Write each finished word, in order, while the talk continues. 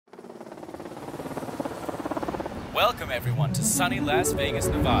Welcome everyone to sunny Las Vegas,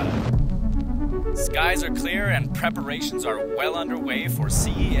 Nevada. Skies are clear and preparations are well underway for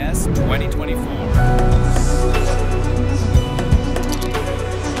CES 2024.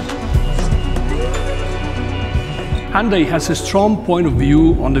 Hyundai has a strong point of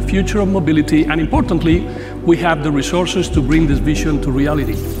view on the future of mobility, and importantly, we have the resources to bring this vision to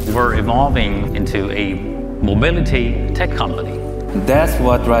reality. We're evolving into a mobility tech company. That's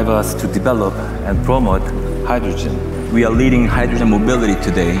what drives us to develop and promote hydrogen. We are leading hydrogen mobility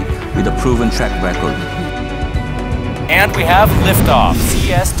today with a proven track record. And we have liftoff.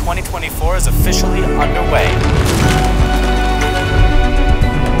 CES 2024 is officially underway.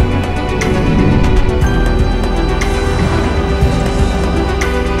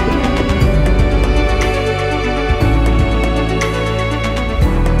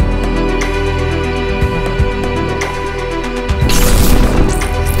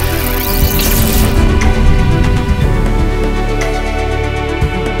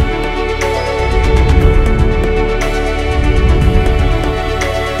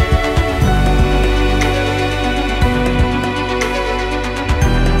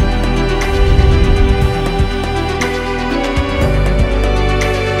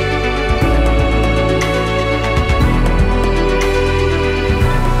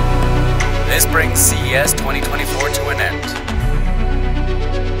 This brings CES 2024 to an end.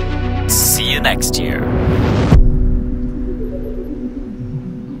 See you next year.